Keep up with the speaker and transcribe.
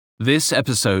This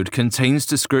episode contains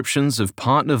descriptions of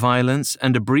partner violence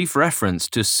and a brief reference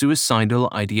to suicidal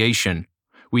ideation.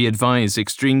 We advise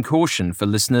extreme caution for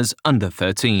listeners under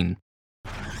 13.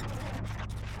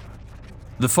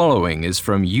 The following is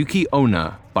from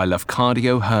Yuki-Onna by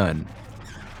Lafcadio Hearn.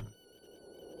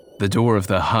 The door of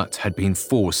the hut had been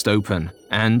forced open,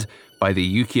 and, by the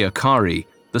Yuki-Akari,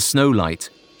 the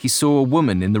snowlight, he saw a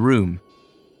woman in the room.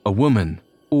 A woman,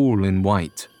 all in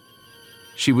white.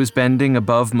 She was bending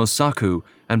above Mosaku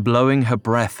and blowing her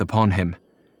breath upon him,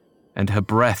 and her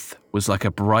breath was like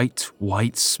a bright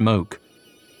white smoke.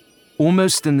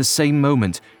 Almost in the same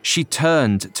moment, she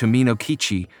turned to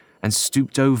Minokichi and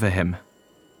stooped over him.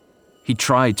 He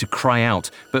tried to cry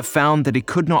out, but found that he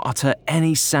could not utter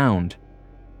any sound.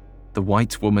 The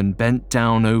white woman bent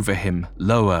down over him,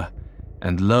 lower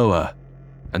and lower,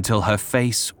 until her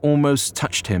face almost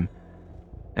touched him,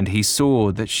 and he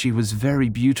saw that she was very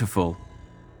beautiful,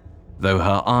 though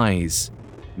her eyes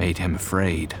made him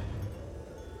afraid.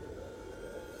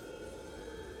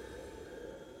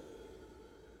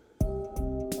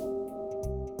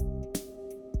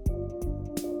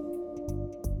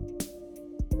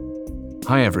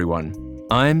 Hi everyone,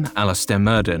 I'm Alistair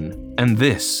Murden, and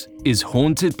this is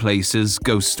Haunted Places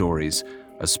Ghost Stories,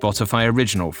 a Spotify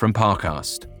original from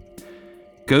Parcast.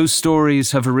 Ghost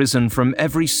stories have arisen from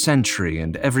every century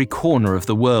and every corner of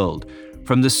the world,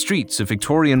 from the streets of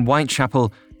Victorian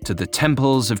Whitechapel to the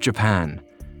temples of Japan.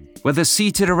 Whether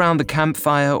seated around the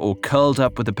campfire or curled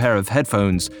up with a pair of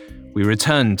headphones, we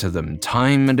return to them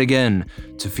time and again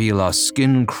to feel our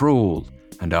skin crawl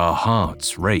and our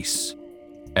hearts race.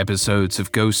 Episodes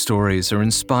of Ghost Stories are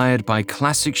inspired by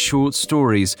classic short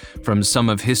stories from some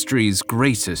of history's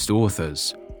greatest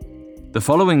authors. The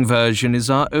following version is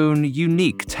our own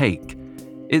unique take.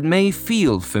 It may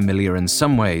feel familiar in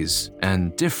some ways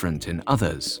and different in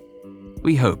others.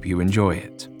 We hope you enjoy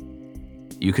it.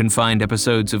 You can find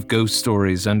episodes of Ghost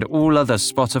Stories and all other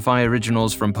Spotify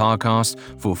originals from Parcast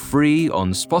for free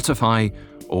on Spotify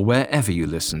or wherever you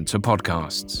listen to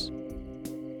podcasts.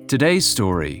 Today's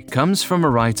story comes from a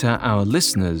writer our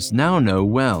listeners now know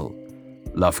well.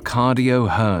 Lafcadio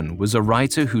Hearn was a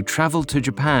writer who traveled to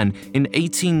Japan in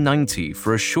 1890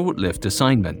 for a short-lived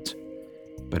assignment.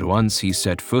 But once he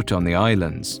set foot on the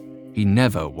islands, he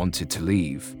never wanted to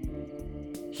leave.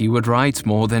 He would write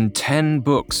more than 10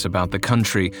 books about the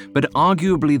country, but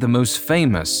arguably the most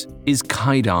famous is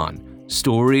Kaidan,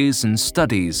 Stories and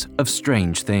Studies of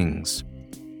Strange Things.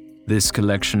 This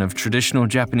collection of traditional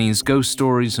Japanese ghost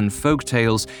stories and folk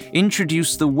tales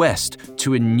introduced the West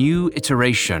to a new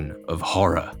iteration of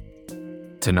horror.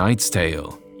 Tonight's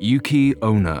tale,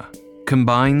 Yuki-Onna,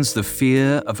 combines the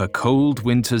fear of a cold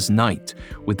winter's night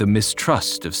with the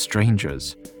mistrust of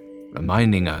strangers,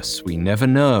 reminding us we never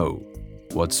know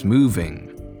what's moving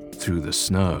through the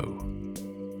snow.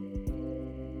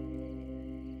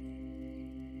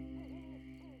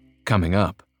 Coming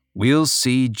up, we'll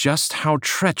see just how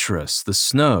treacherous the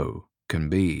snow can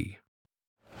be.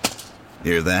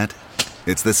 Hear that?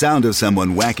 It's the sound of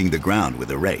someone whacking the ground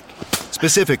with a rake.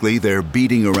 Specifically, they're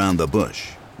beating around the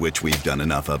bush, which we've done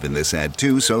enough of in this ad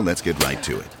too, so let's get right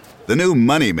to it. The new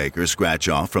Moneymaker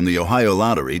scratch-off from the Ohio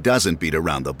Lottery doesn't beat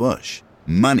around the bush.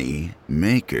 Money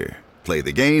Maker. Play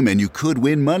the game and you could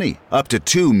win money, up to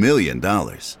 $2 million.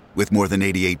 With more than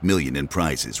 $88 million in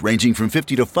prizes, ranging from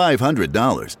 $50 to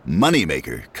 $500,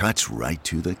 Moneymaker cuts right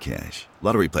to the cash.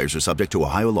 Lottery players are subject to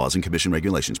Ohio laws and commission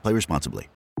regulations. Play responsibly.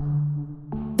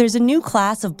 There's a new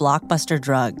class of blockbuster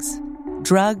drugs.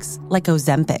 Drugs like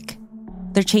Ozempic.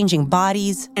 They're changing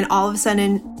bodies. And all of a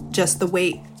sudden, just the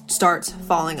weight starts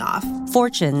falling off.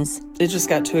 Fortunes. It just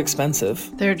got too expensive.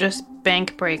 They're just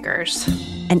bank breakers.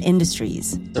 And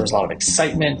industries. There was a lot of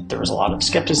excitement. There was a lot of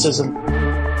skepticism.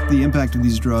 The impact of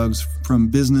these drugs from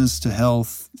business to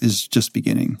health is just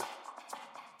beginning.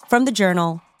 From the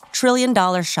Journal, $1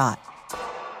 Trillion Shot.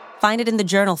 Find it in the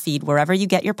Journal feed wherever you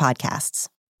get your podcasts.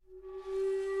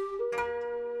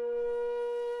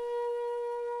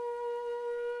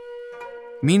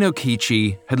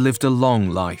 Minokichi had lived a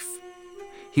long life.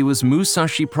 He was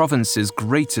Musashi Province's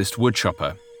greatest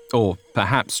woodchopper, or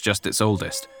perhaps just its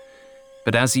oldest.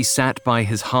 But as he sat by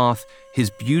his hearth, his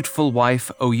beautiful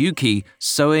wife Oyuki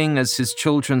sewing as his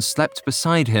children slept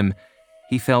beside him,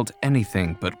 he felt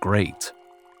anything but great.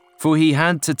 For he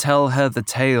had to tell her the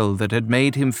tale that had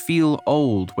made him feel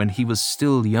old when he was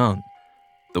still young,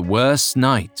 the worst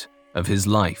night of his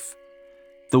life.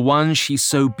 The one she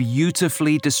so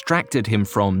beautifully distracted him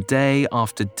from day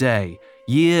after day,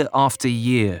 year after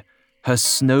year, her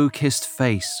snow-kissed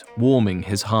face warming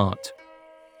his heart.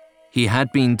 He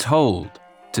had been told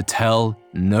to tell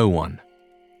no one.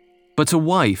 But a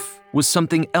wife was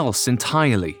something else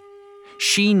entirely.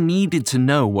 She needed to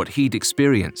know what he'd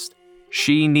experienced.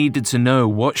 She needed to know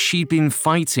what she'd been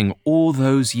fighting all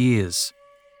those years.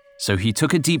 So he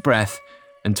took a deep breath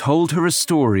and told her a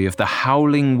story of the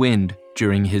howling wind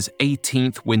during his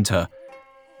 18th winter,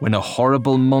 when a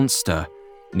horrible monster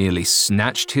nearly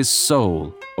snatched his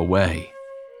soul away.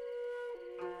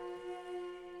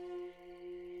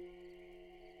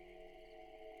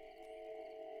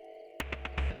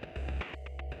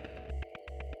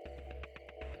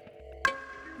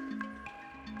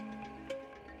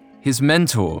 His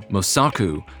mentor,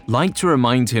 Mosaku, liked to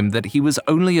remind him that he was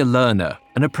only a learner,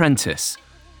 an apprentice.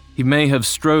 He may have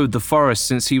strode the forest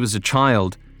since he was a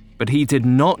child, but he did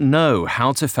not know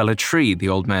how to fell a tree, the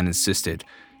old man insisted,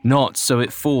 not so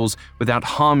it falls without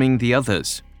harming the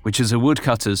others, which is a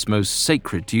woodcutter's most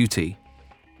sacred duty.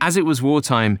 As it was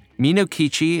wartime,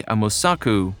 Minokichi and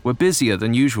Mosaku were busier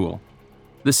than usual.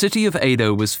 The city of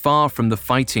Edo was far from the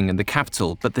fighting in the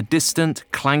capital, but the distant,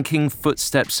 clanking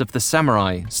footsteps of the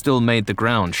samurai still made the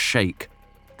ground shake.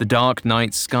 The dark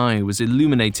night sky was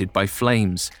illuminated by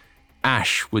flames.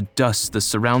 Ash would dust the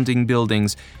surrounding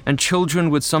buildings, and children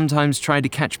would sometimes try to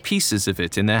catch pieces of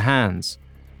it in their hands.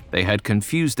 They had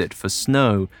confused it for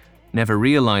snow, never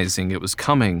realizing it was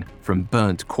coming from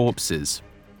burnt corpses.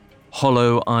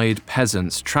 Hollow-eyed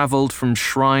peasants traveled from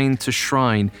shrine to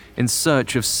shrine in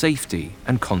search of safety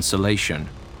and consolation.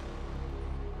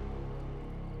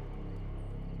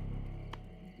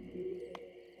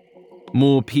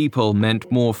 More people meant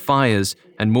more fires,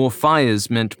 and more fires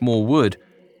meant more wood,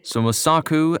 so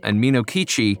Mosaku and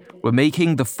Minokichi were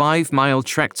making the 5-mile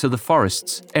trek to the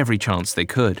forests every chance they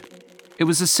could. It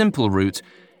was a simple route,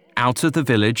 out of the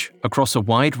village, across a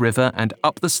wide river and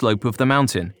up the slope of the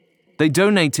mountain. They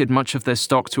donated much of their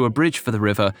stock to a bridge for the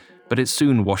river, but it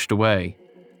soon washed away.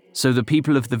 So the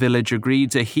people of the village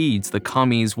agreed to heed the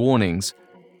kami's warnings.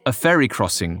 A ferry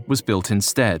crossing was built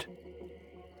instead.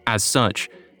 As such,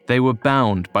 they were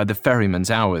bound by the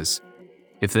ferryman's hours.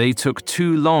 If they took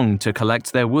too long to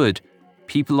collect their wood,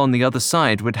 people on the other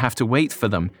side would have to wait for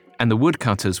them, and the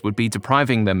woodcutters would be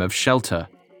depriving them of shelter.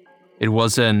 It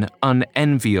was an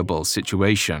unenviable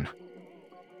situation.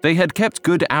 They had kept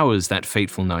good hours that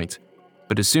fateful night,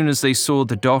 but as soon as they saw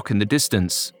the dock in the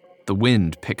distance, the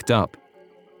wind picked up.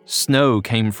 Snow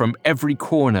came from every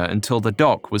corner until the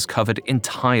dock was covered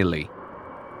entirely.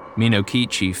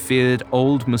 Minokichi feared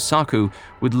old Mosaku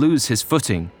would lose his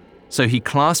footing, so he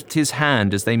clasped his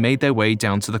hand as they made their way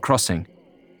down to the crossing.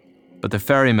 But the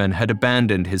ferryman had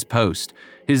abandoned his post,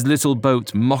 his little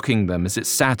boat mocking them as it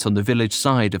sat on the village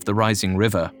side of the rising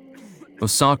river.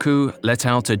 Mosaku let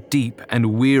out a deep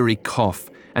and weary cough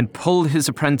and pulled his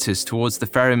apprentice towards the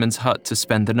ferryman's hut to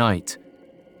spend the night.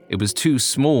 It was too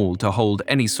small to hold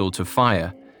any sort of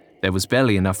fire. There was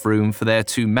barely enough room for their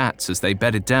 2 mats as they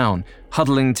bedded down,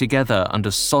 huddling together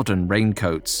under sodden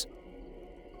raincoats.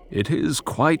 "It is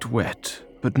quite wet,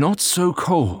 but not so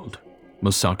cold,"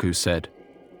 Mosaku said.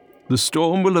 "The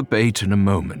storm will abate in a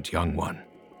moment, young one.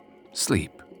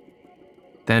 Sleep."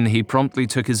 Then he promptly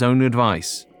took his own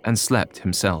advice and slept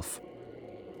himself.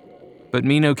 But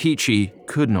Minokichi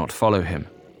could not follow him.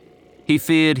 He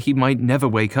feared he might never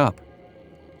wake up.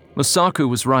 Mosaku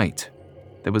was right.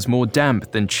 There was more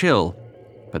damp than chill,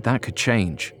 but that could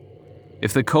change.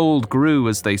 If the cold grew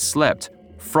as they slept,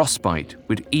 frostbite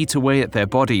would eat away at their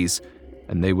bodies,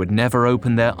 and they would never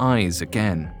open their eyes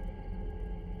again.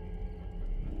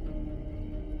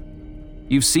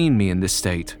 "You've seen me in this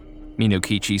state,"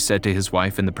 Minokichi said to his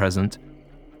wife in the present,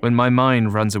 "when my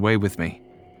mind runs away with me."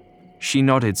 She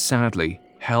nodded sadly,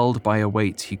 held by a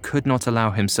weight he could not allow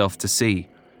himself to see,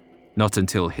 not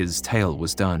until his tale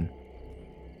was done.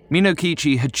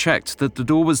 Minokichi had checked that the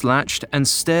door was latched and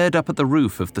stared up at the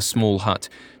roof of the small hut,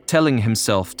 telling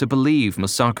himself to believe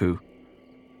Mosaku.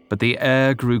 But the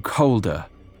air grew colder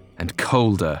and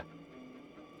colder.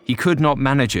 He could not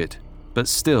manage it, but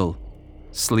still,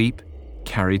 sleep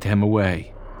carried him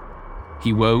away.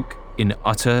 He woke in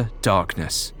utter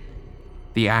darkness.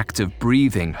 The act of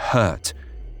breathing hurt.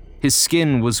 His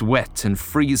skin was wet and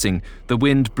freezing, the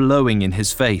wind blowing in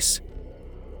his face.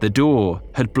 The door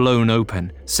had blown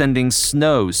open, sending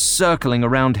snow circling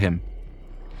around him.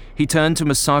 He turned to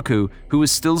Mosaku, who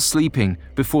was still sleeping,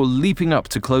 before leaping up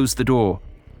to close the door.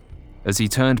 As he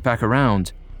turned back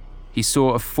around, he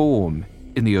saw a form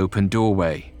in the open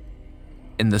doorway.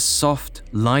 In the soft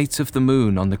light of the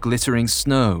moon on the glittering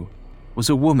snow was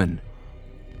a woman,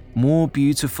 more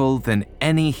beautiful than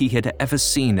any he had ever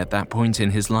seen at that point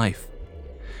in his life.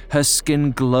 Her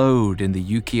skin glowed in the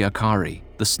Yuki-Akari,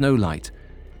 the snowlight,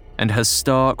 and her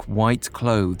stark white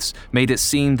clothes made it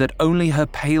seem that only her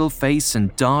pale face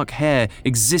and dark hair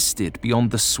existed beyond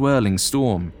the swirling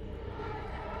storm.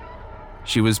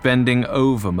 She was bending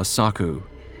over Masaku,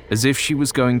 as if she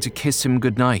was going to kiss him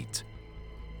goodnight.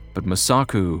 But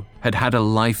Masaku had had a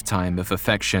lifetime of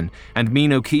affection, and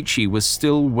Minokichi was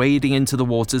still wading into the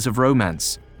waters of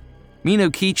romance.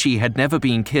 Minokichi had never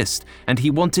been kissed, and he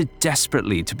wanted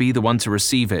desperately to be the one to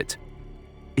receive it.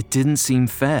 It didn't seem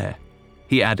fair,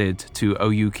 he added to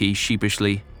Oyuki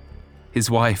sheepishly.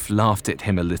 His wife laughed at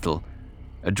him a little,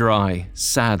 a dry,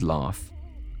 sad laugh,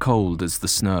 cold as the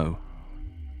snow.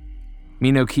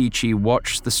 Minokichi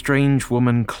watched the strange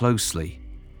woman closely.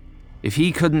 If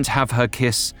he couldn't have her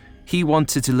kiss, he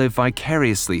wanted to live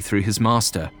vicariously through his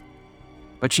master.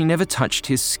 But she never touched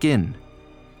his skin.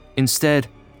 Instead,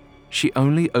 she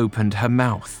only opened her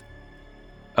mouth.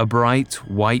 A bright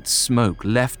white smoke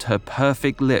left her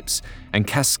perfect lips and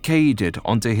cascaded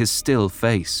onto his still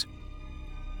face.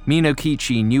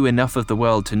 Minokichi knew enough of the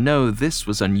world to know this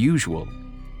was unusual,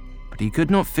 but he could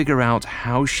not figure out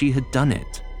how she had done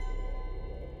it.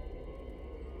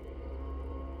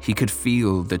 He could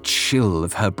feel the chill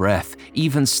of her breath,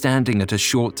 even standing at a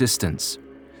short distance.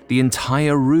 The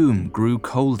entire room grew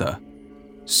colder.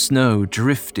 Snow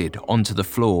drifted onto the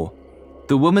floor.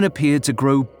 The woman appeared to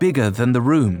grow bigger than the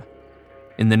room.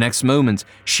 In the next moment,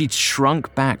 she'd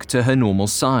shrunk back to her normal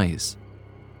size.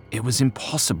 It was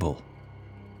impossible.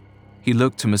 He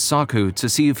looked to Masaku to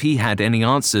see if he had any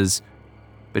answers,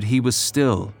 but he was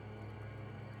still.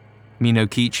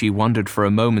 Minokichi wondered for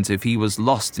a moment if he was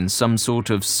lost in some sort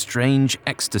of strange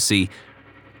ecstasy,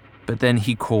 but then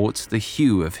he caught the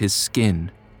hue of his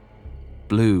skin.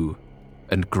 Blue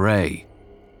and grey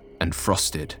and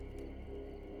frosted.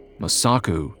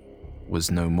 Masaku was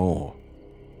no more.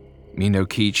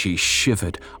 Minokichi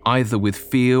shivered, either with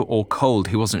fear or cold,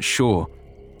 he wasn't sure.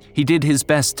 He did his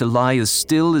best to lie as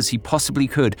still as he possibly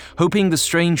could, hoping the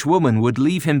strange woman would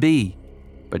leave him be,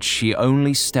 but she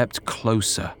only stepped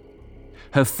closer.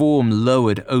 Her form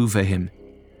lowered over him.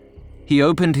 He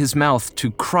opened his mouth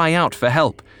to cry out for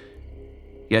help,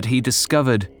 yet he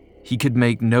discovered he could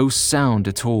make no sound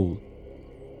at all.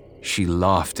 She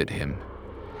laughed at him.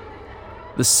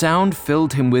 The sound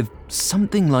filled him with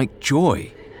something like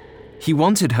joy. He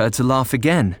wanted her to laugh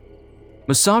again.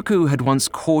 Masaku had once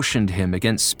cautioned him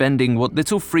against spending what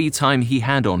little free time he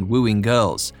had on wooing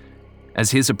girls.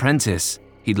 As his apprentice,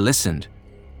 he'd listened.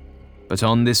 But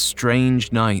on this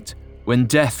strange night, when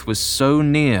death was so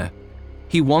near,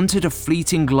 he wanted a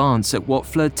fleeting glance at what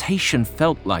flirtation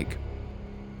felt like.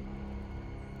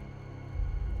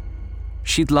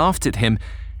 She'd laughed at him,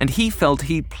 and he felt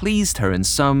he'd pleased her in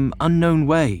some unknown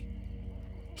way.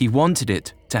 He wanted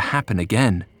it to happen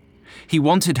again. He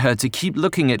wanted her to keep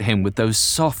looking at him with those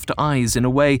soft eyes in a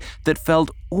way that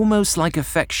felt almost like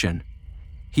affection.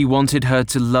 He wanted her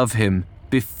to love him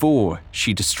before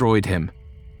she destroyed him.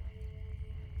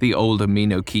 The older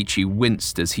Minokichi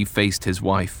winced as he faced his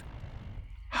wife.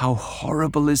 "How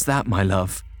horrible is that, my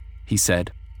love?" he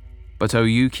said. But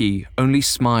Oyuki only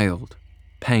smiled,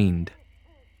 pained.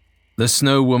 The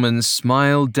snow woman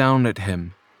smiled down at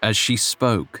him as she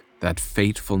spoke that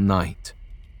fateful night.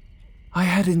 "I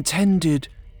had intended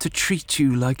to treat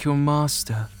you like your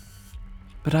master,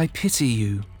 but I pity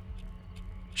you."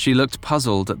 She looked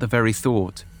puzzled at the very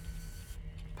thought.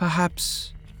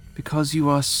 "Perhaps because you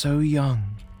are so young."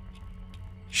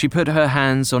 She put her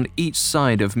hands on each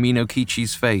side of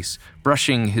Minokichi's face,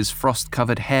 brushing his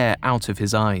frost-covered hair out of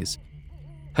his eyes.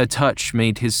 Her touch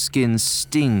made his skin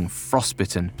sting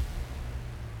frostbitten.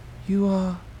 "You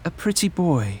are a pretty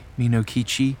boy,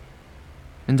 Minokichi,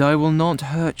 and I will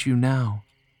not hurt you now.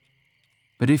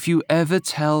 But if you ever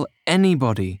tell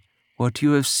anybody what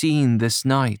you have seen this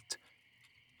night,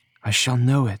 I shall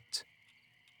know it,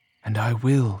 and I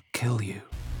will kill you."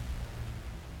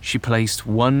 She placed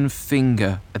one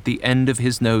finger at the end of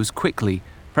his nose quickly,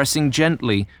 pressing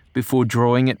gently before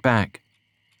drawing it back.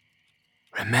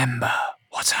 "Remember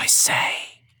what I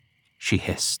say," she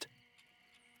hissed.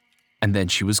 And then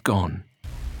she was gone.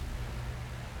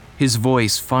 His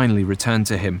voice finally returned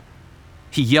to him.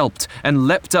 He yelped and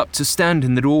leapt up to stand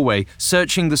in the doorway,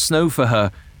 searching the snow for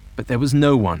her, but there was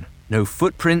no one, no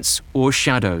footprints or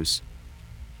shadows.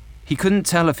 He couldn't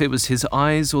tell if it was his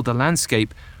eyes or the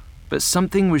landscape, but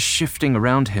something was shifting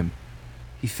around him.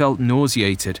 He felt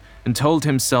nauseated and told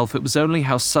himself it was only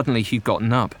how suddenly he'd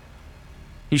gotten up.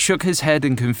 He shook his head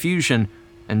in confusion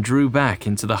and drew back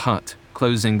into the hut,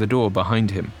 closing the door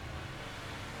behind him.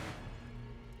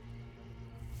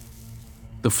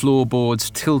 The floorboards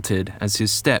tilted as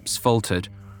his steps faltered.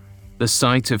 The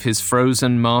sight of his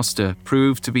frozen master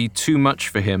proved to be too much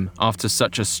for him after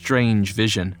such a strange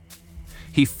vision.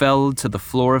 He fell to the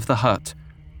floor of the hut,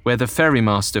 where the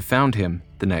ferrymaster found him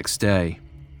the next day.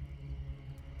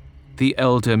 The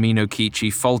elder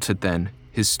Minokichi faltered then,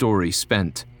 his story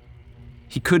spent.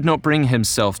 He could not bring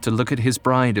himself to look at his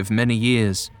bride of many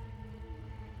years.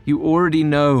 You already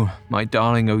know, my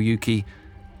darling Oyuki,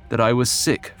 that I was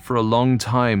sick for a long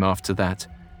time after that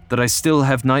I still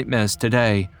have nightmares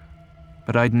today,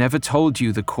 but I'd never told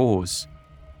you the cause.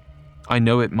 I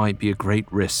know it might be a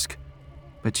great risk,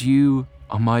 but you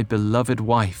are my beloved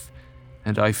wife,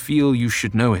 and I feel you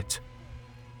should know it.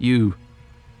 You,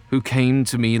 who came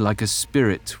to me like a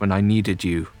spirit when I needed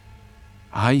you.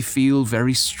 I feel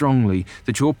very strongly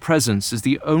that your presence is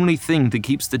the only thing that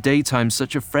keeps the daytime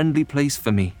such a friendly place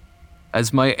for me.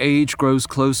 As my age grows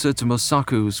closer to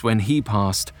Mosaku's when he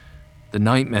passed, the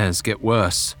nightmares get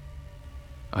worse.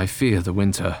 I fear the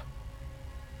winter.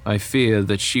 I fear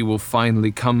that she will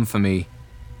finally come for me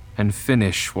and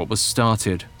finish what was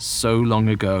started so long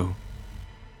ago.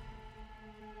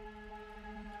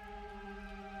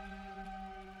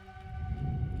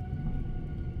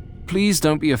 Please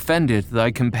don't be offended that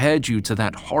I compared you to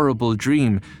that horrible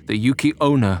dream, the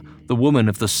Yuki-Onna, the woman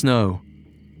of the snow.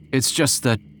 It's just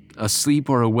that, asleep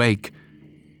or awake,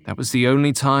 that was the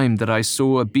only time that I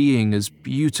saw a being as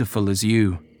beautiful as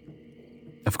you.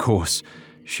 Of course,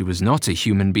 she was not a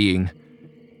human being,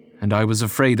 and I was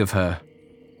afraid of her.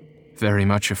 Very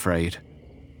much afraid.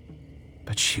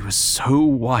 But she was so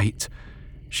white.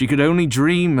 She could only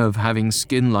dream of having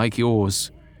skin like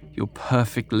yours, your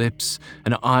perfect lips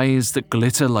and eyes that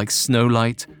glitter like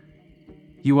snowlight.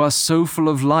 You are so full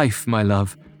of life, my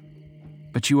love.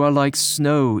 But you are like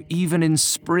snow even in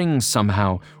spring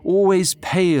somehow, always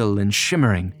pale and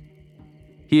shimmering.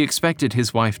 He expected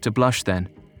his wife to blush then,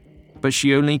 but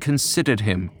she only considered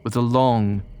him with a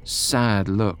long, sad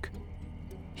look.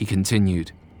 He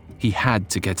continued. He had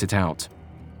to get it out.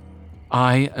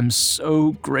 I am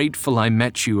so grateful I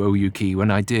met you, Oyuki, when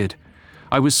I did.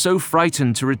 I was so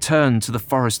frightened to return to the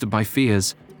forest of my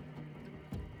fears.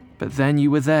 But then you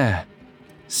were there,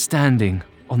 standing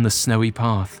on the snowy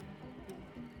path.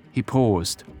 He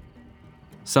paused.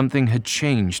 Something had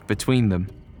changed between them.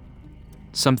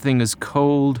 Something as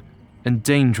cold and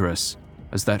dangerous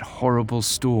as that horrible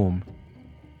storm.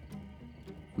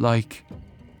 Like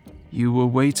you were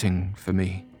waiting for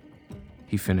me,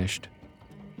 he finished.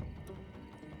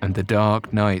 And the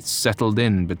dark night settled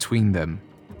in between them.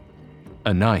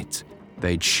 A night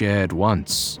they'd shared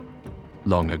once,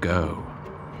 long ago.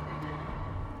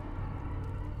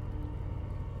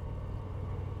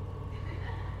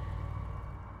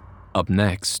 Up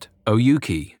next,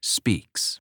 Oyuki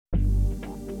speaks.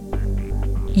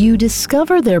 You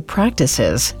discover their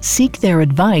practices, seek their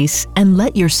advice, and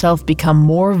let yourself become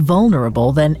more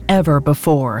vulnerable than ever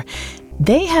before.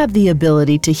 They have the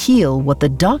ability to heal what the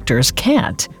doctors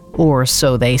can't, or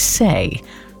so they say.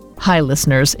 Hi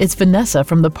listeners, it's Vanessa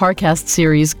from the Parcast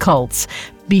series Cults.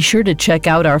 Be sure to check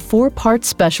out our 4-part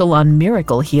special on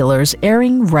miracle healers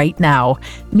airing right now.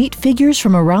 Meet figures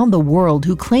from around the world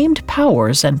who claimed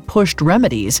powers and pushed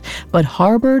remedies, but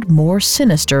harbored more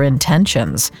sinister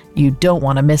intentions. You don't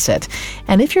want to miss it.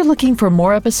 And if you're looking for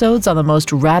more episodes on the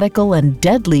most radical and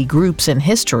deadly groups in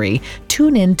history,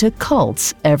 tune in to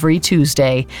Cults every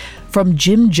Tuesday. From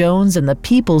Jim Jones and the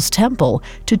People's Temple,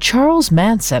 to Charles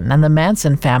Manson and the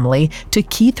Manson family, to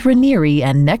Keith Raniere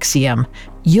and NXIVM,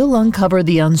 you'll uncover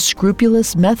the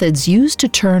unscrupulous methods used to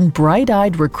turn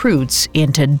bright-eyed recruits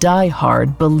into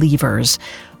die-hard believers.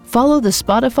 Follow the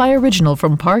Spotify original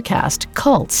from Parcast,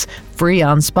 Cults, free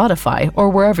on Spotify or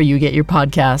wherever you get your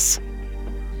podcasts.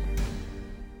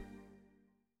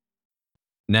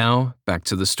 Now, back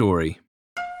to the story.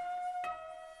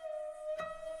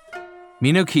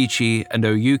 Minokichi and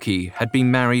Oyuki had been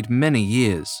married many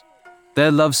years. Their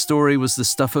love story was the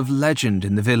stuff of legend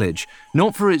in the village,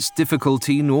 not for its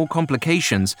difficulty nor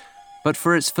complications, but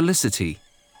for its felicity.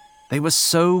 They were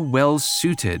so well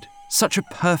suited, such a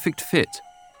perfect fit.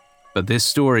 But this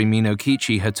story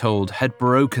Minokichi had told had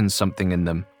broken something in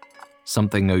them,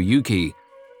 something Oyuki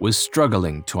was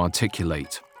struggling to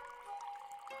articulate.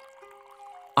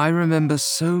 I remember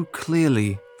so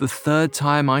clearly the third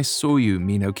time I saw you,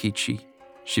 Minokichi,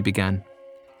 she began.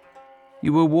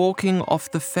 You were walking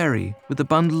off the ferry with a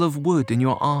bundle of wood in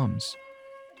your arms.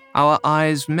 Our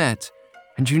eyes met,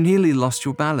 and you nearly lost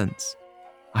your balance.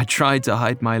 I tried to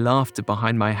hide my laughter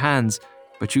behind my hands,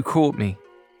 but you caught me.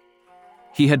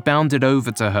 He had bounded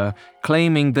over to her,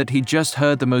 claiming that he'd just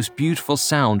heard the most beautiful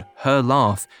sound, her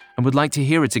laugh, and would like to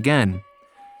hear it again.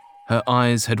 Her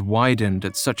eyes had widened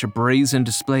at such a brazen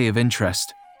display of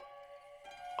interest.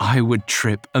 "I would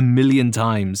trip 1,000,000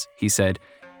 times," he said,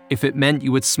 "if it meant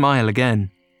you would smile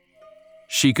again."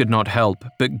 She could not help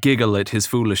but giggle at his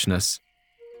foolishness.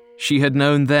 She had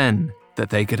known then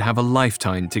that they could have a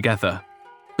lifetime together.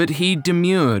 But he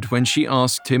demurred when she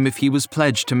asked him if he was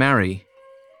pledged to marry.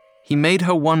 He made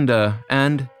her wonder,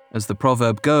 and, as the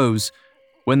proverb goes,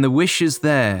 when the wish is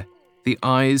there, the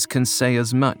eyes can say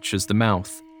as much as the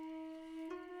mouth.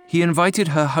 He invited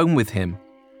her home with him.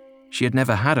 She had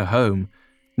never had a home,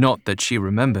 not that she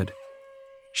remembered.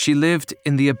 She lived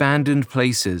in the abandoned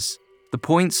places, the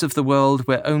points of the world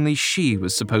where only she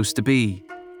was supposed to be.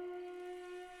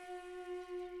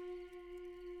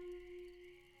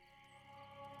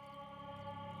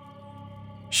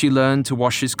 She learned to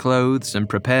wash his clothes and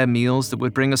prepare meals that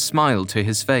would bring a smile to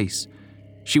his face.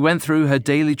 She went through her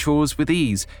daily chores with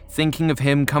ease, thinking of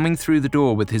him coming through the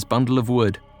door with his bundle of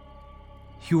wood.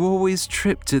 "You always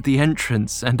tripped at the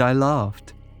entrance, and I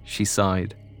laughed," she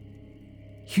sighed.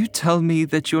 "You tell me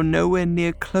that you're nowhere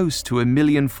near close to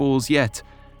 1,000,000 falls yet,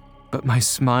 but my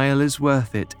smile is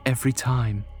worth it every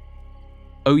time."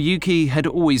 Oyuki had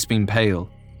always been pale,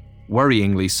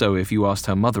 worryingly so if you asked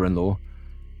her mother-in-law.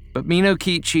 But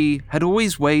Minokichi had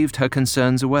always waved her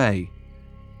concerns away.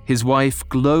 His wife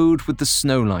glowed with the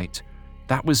snowlight.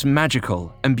 That was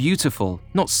magical and beautiful,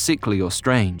 not sickly or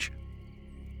strange.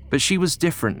 But she was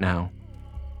different now.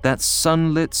 That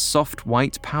sunlit soft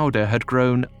white powder had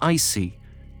grown icy,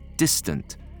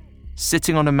 distant,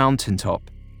 sitting on a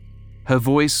mountaintop. Her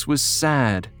voice was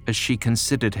sad as she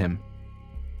considered him.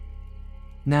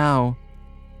 "Now,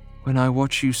 when I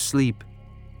watch you sleep,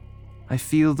 I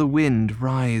feel the wind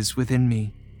rise within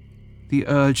me. The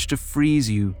urge to freeze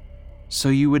you, so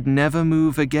you would never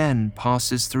move again,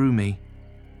 passes through me.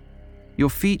 Your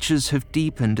features have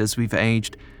deepened as we've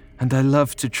aged, and I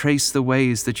love to trace the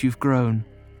ways that you've grown.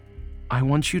 I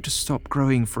want you to stop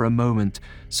growing for a moment,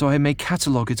 so I may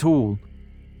catalogue it all.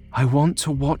 I want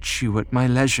to watch you at my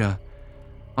leisure.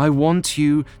 I want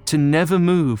you to never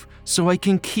move, so I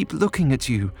can keep looking at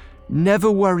you,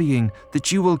 never worrying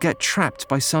that you will get trapped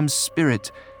by some spirit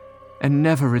and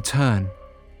never return."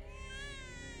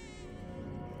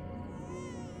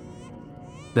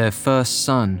 Their first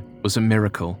son was a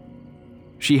miracle.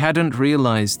 She hadn't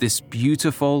realized this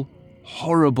beautiful,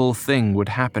 horrible thing would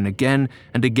happen again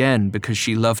and again because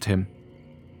she loved him.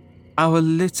 "Our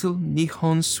little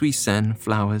Nihon Suisen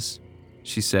flowers,"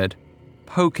 she said,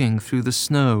 poking through the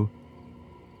snow.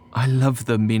 "I love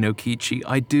them, Minokichi,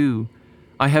 I do.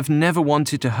 I have never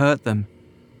wanted to hurt them.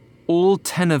 All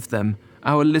 10 of them,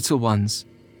 our little ones.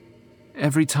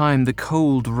 Every time the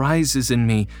cold rises in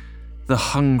me, the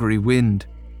hungry wind.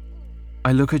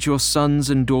 I look at your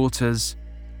sons and daughters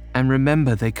and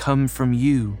remember they come from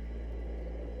you."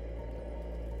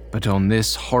 But on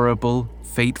this horrible,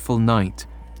 fateful night,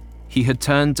 he had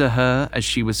turned to her as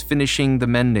she was finishing the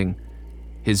mending,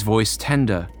 his voice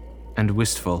tender and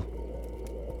wistful.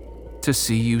 "To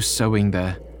see you sewing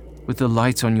there, with the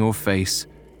light on your face,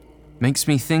 makes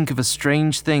me think of a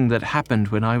strange thing that happened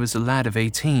when I was a lad of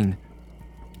 18.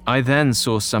 I then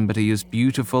saw somebody as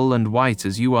beautiful and white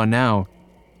as you are now.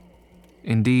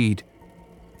 Indeed,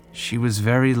 she was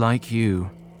very like you."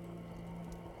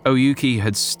 Oyuki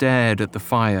had stared at the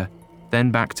fire,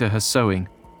 then back to her sewing,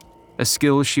 a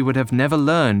skill she would have never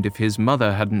learned if his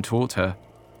mother hadn't taught her.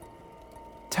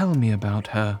 "Tell me about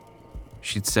her,"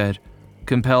 she'd said,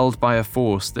 compelled by a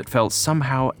force that felt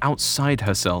somehow outside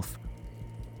herself.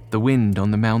 The wind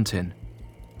on the mountain.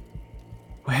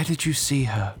 "Where did you see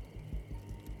her?"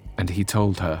 And he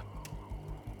told her.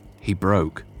 He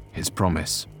broke his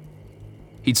promise.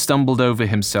 He'd stumbled over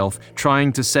himself,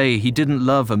 trying to say he didn't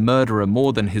love a murderer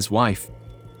more than his wife.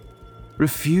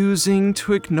 "Refusing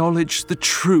to acknowledge the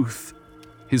truth,"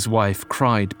 his wife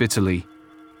cried bitterly.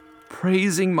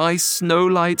 "Praising my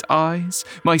snow-light eyes,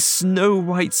 my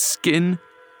snow-white skin.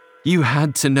 You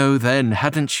had to know then,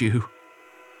 hadn't you?"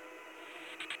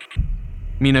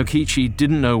 Minokichi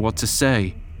didn't know what to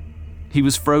say. He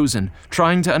was frozen,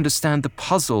 trying to understand the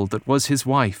puzzle that was his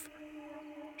wife.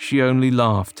 She only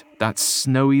laughed, that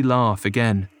snowy laugh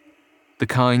again, the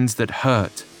kind that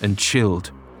hurt and chilled.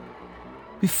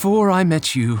 "Before I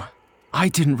met you, I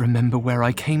didn't remember where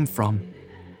I came from.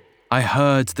 I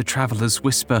heard the travelers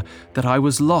whisper that I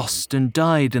was lost and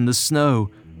died in the snow,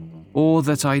 or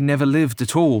that I never lived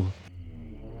at all.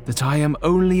 That I am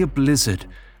only a blizzard,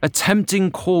 a tempting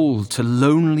call to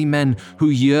lonely men who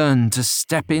yearn to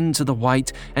step into the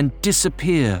white and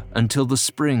disappear until the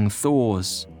spring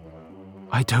thaws.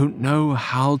 I don't know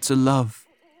how to love,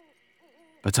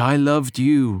 but I loved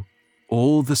you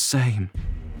all the same."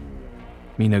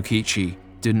 Minokichi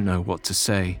didn't know what to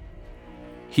say.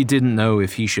 He didn't know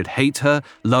if he should hate her,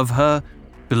 love her,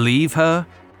 believe her.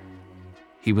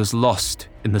 He was lost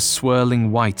in the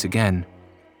swirling white again.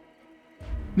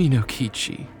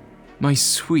 Minokichi, my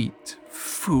sweet,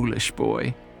 foolish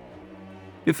boy.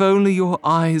 If only your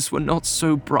eyes were not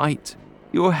so bright,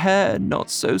 your hair not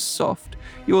so soft,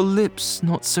 your lips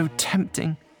not so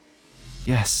tempting.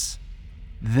 Yes,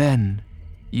 then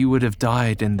you would have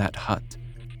died in that hut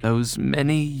those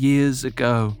many years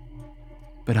ago.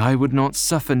 But I would not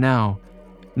suffer now,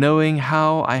 knowing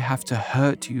how I have to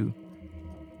hurt you.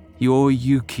 Your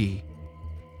Yuki,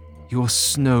 your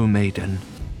snow maiden.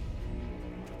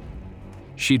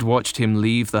 She'd watched him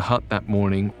leave the hut that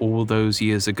morning all those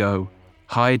years ago,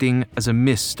 hiding as a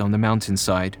mist on the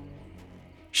mountainside.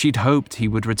 She'd hoped he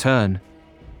would return,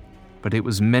 but it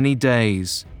was many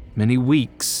days, many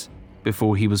weeks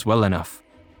before he was well enough.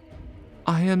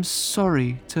 I am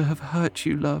sorry to have hurt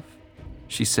you, love,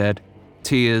 she said,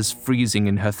 tears freezing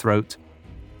in her throat.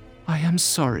 I am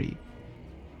sorry,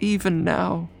 even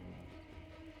now.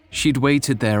 She'd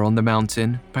waited there on the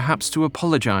mountain, perhaps to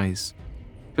apologize,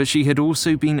 but she had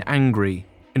also been angry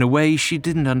in a way she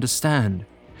didn't understand.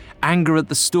 Anger at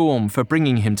the storm for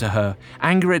bringing him to her,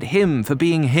 anger at him for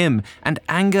being him, and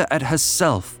anger at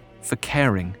herself for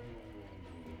caring.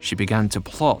 She began to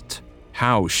plot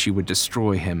how she would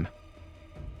destroy him.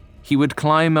 He would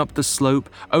climb up the slope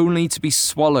only to be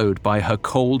swallowed by her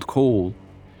cold call.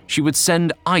 She would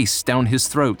send ice down his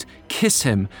throat, kiss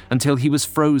him until he was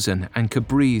frozen and could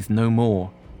breathe no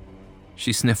more.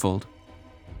 She sniffled.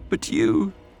 But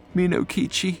you,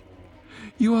 Minokichi,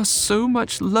 you are so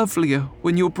much lovelier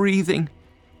when you're breathing.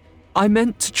 I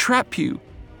meant to trap you,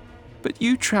 but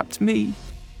you trapped me.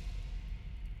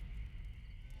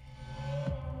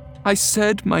 I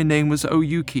said my name was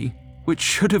Oyuki, which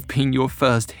should have been your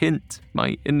first hint,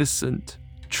 my innocent,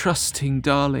 trusting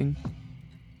darling.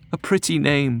 A pretty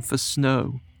name for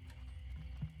snow.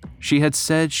 She had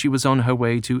said she was on her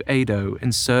way to Edo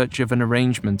in search of an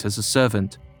arrangement as a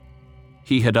servant.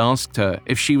 He had asked her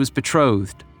if she was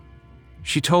betrothed.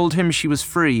 She told him she was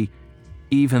free,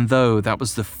 even though that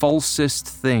was the falsest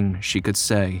thing she could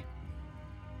say.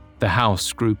 The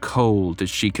house grew cold as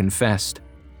she confessed.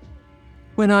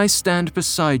 When I stand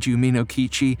beside you,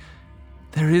 Minokichi,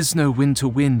 there is no winter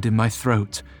wind in my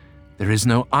throat. There is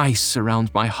no ice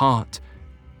around my heart.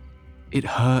 It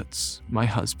hurts, my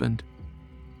husband.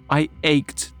 I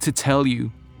ached to tell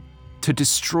you, to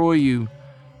destroy you,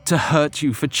 to hurt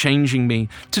you for changing me,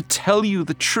 to tell you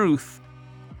the truth.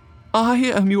 I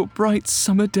am your bright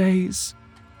summer days,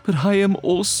 but I am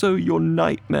also your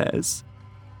nightmares.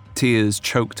 Tears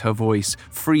choked her voice,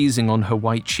 freezing on her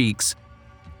white cheeks.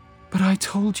 But I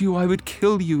told you I would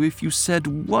kill you if you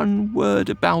said one word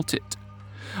about it.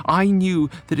 I knew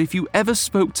that if you ever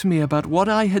spoke to me about what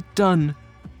I had done,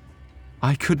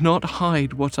 I could not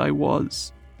hide what I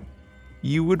was.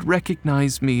 You would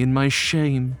recognize me in my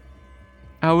shame.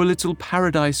 Our little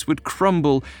paradise would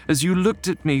crumble as you looked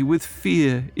at me with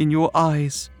fear in your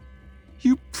eyes.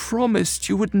 You promised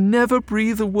you would never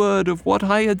breathe a word of what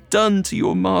I had done to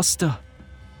your master.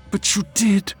 But you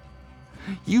did.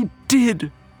 You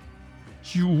did.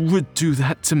 You would do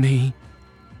that to me.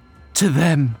 To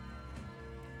them.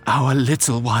 Our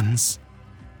little ones.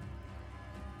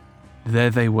 There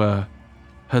they were.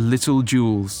 Her little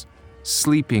jewels,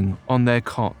 sleeping on their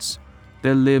cots,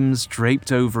 their limbs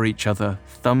draped over each other,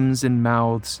 thumbs in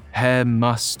mouths, hair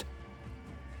mussed.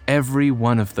 Every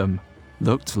one of them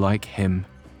looked like him.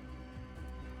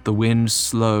 The wind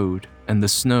slowed and the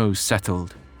snow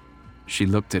settled. She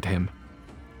looked at him.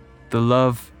 The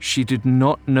love she did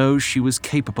not know she was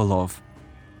capable of.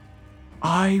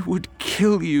 I would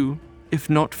kill you if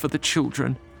not for the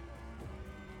children.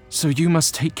 So you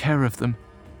must take care of them.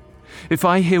 If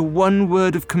I hear one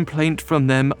word of complaint from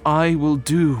them, I will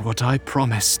do what I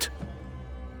promised.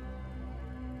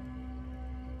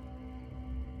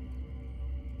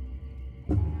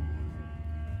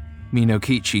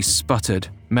 Minokichi sputtered,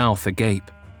 mouth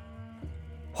agape.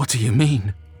 What do you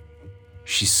mean?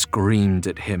 She screamed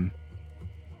at him.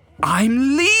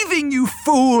 I'm leaving, you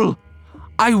fool!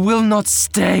 I will not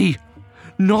stay.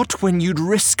 Not when you'd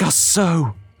risk us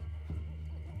so.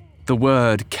 The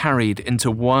word carried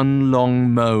into one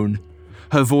long moan.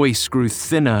 Her voice grew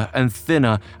thinner and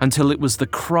thinner until it was the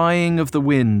crying of the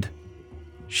wind.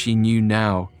 She knew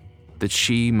now that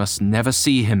she must never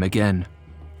see him again.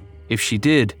 If she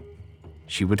did,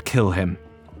 she would kill him.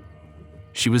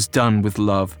 She was done with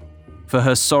love, for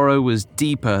her sorrow was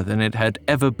deeper than it had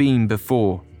ever been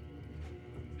before.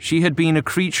 She had been a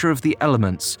creature of the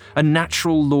elements, a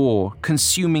natural law,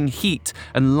 consuming heat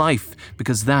and life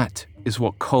because that is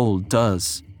what cold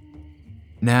does.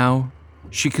 Now,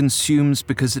 She consumes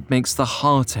because it makes the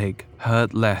heartache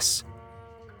hurt less.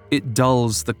 It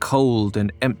dulls the cold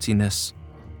and emptiness.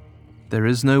 There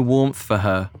is no warmth for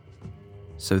her,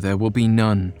 so there will be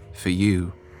none for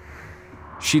you.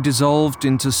 She dissolved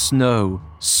into snow,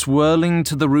 swirling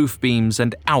to the roof beams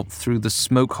and out through the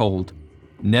smoke hold,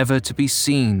 never to be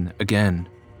seen again.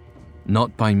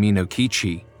 Not by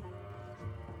Minokichi.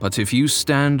 But if you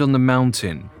stand on the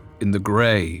mountain in the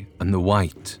grey and the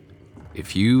white,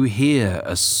 if you hear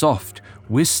a soft,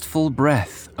 wistful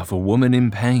breath of a woman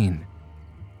in pain,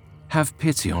 have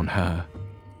pity on her.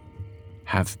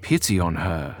 Have pity on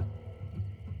her.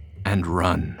 And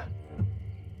run.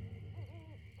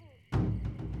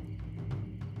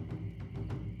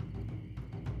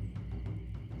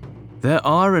 There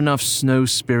are enough snow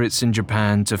spirits in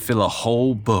Japan to fill a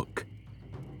whole book.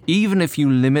 Even if you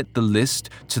limit the list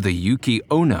to the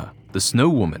Yuki-Onna, the snow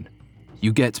woman,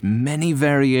 you get many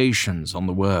variations on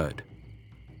the word.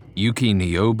 Yuki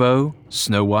Nyobo,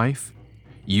 snow wife,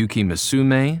 Yuki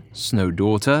Musume, snow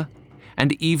daughter,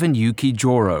 and even Yuki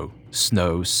Joro,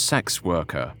 snow sex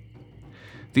worker.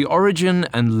 The origin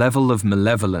and level of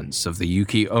malevolence of the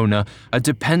Yuki-Onna are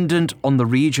dependent on the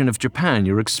region of Japan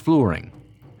you're exploring.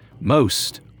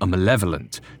 Most are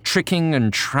malevolent, tricking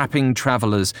and trapping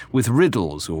travelers with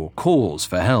riddles or calls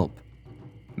for help.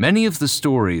 Many of the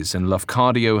stories in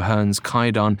Lafcadio Hearn's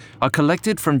Kaidan are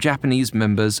collected from Japanese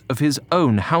members of his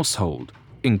own household,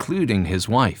 including his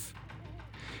wife.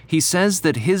 He says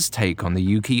that his take on the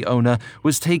Yuki-Onna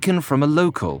was taken from a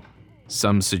local.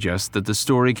 Some suggest that the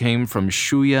story came from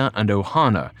Shuya and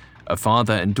Ohana, a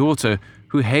father and daughter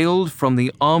who hailed from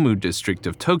the Amu district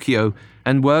of Tokyo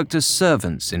and worked as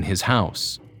servants in his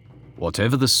house.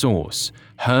 Whatever the source,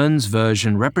 Hearn's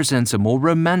version represents a more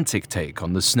romantic take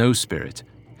on the snow spirit.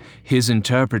 His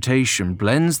interpretation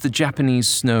blends the Japanese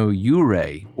snow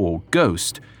yurei, or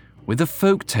ghost, with a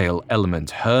folktale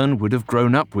element Hearn would have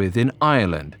grown up with in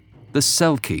Ireland, the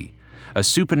Selkie, a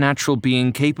supernatural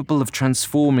being capable of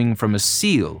transforming from a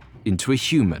seal into a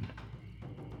human.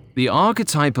 The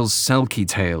archetypal Selkie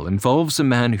tale involves a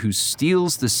man who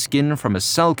steals the skin from a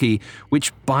Selkie,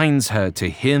 which binds her to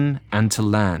him and to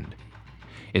land.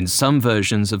 In some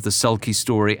versions of the Selkie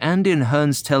story and in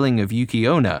Hearn's telling of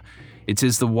Yuki-Onna, it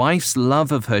is the wife's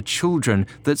love of her children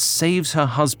that saves her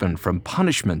husband from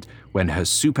punishment when her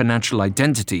supernatural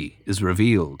identity is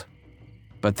revealed.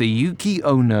 But the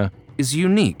Yuki-Onna is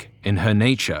unique in her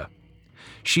nature.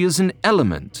 She is an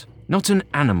element, not an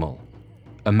animal.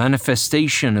 A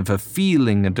manifestation of a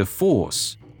feeling and a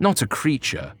force, not a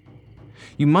creature.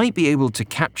 You might be able to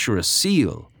capture a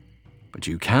seal, but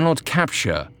you cannot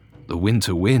capture the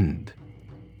winter wind.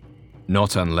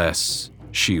 Not unless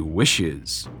she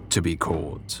wishes to be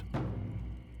caught.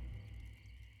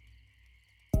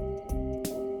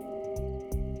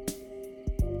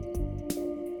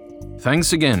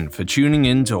 Thanks again for tuning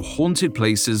in to Haunted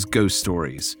Places Ghost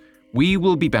Stories. We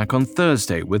will be back on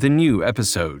Thursday with a new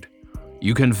episode.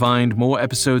 You can find more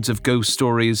episodes of Ghost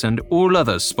Stories and all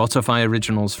other Spotify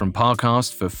originals from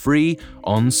Parcast for free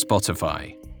on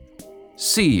Spotify.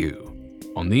 See you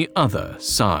on the other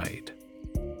side.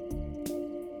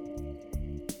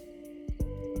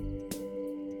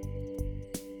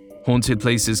 Haunted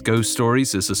Places Ghost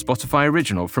Stories is a Spotify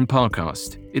original from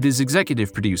Parcast. It is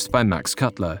executive produced by Max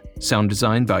Cutler, sound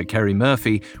designed by Kerry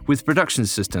Murphy, with production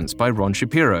assistance by Ron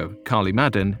Shapiro, Carly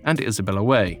Madden, and Isabella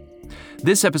Way.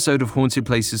 This episode of Haunted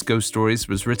Places Ghost Stories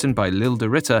was written by Lilda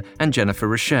Ritter and Jennifer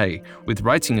Richey, with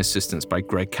writing assistance by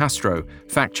Greg Castro,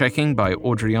 fact-checking by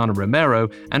Audriana Romero,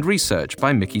 and research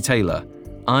by Mickey Taylor.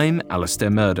 I'm Alastair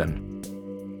Murden.